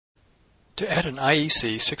To add an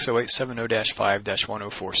IEC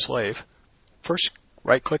 60870-5-104 slave, first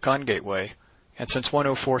right-click on Gateway, and since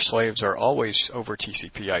 104 slaves are always over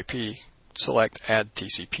TCP/IP, select Add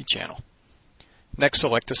TCP Channel. Next,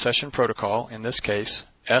 select the session protocol, in this case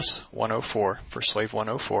S104 for slave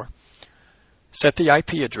 104. Set the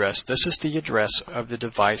IP address. This is the address of the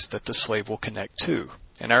device that the slave will connect to.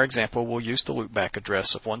 In our example, we'll use the loopback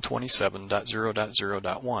address of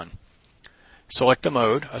 127.0.0.1. Select the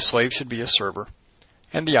mode. A slave should be a server,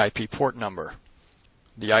 and the IP port number.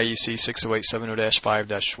 The IEC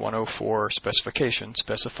 60870-5-104 specification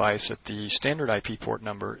specifies that the standard IP port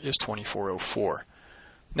number is 2404.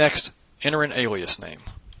 Next, enter an alias name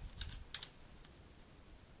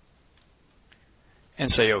and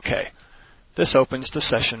say OK. This opens the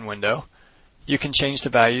session window. You can change the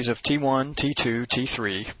values of T1, T2,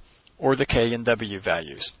 T3, or the K and W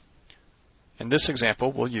values. In this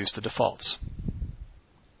example, we'll use the defaults.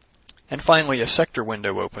 And finally, a sector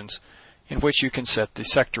window opens in which you can set the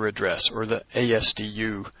sector address, or the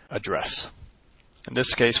ASDU address. In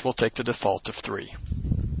this case, we'll take the default of 3.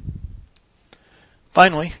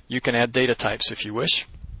 Finally, you can add data types if you wish.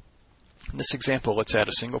 In this example, let's add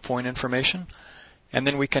a single point information, and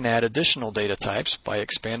then we can add additional data types by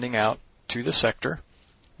expanding out to the sector,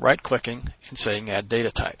 right-clicking, and saying Add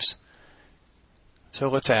Data Types. So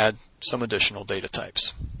let's add some additional data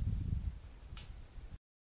types.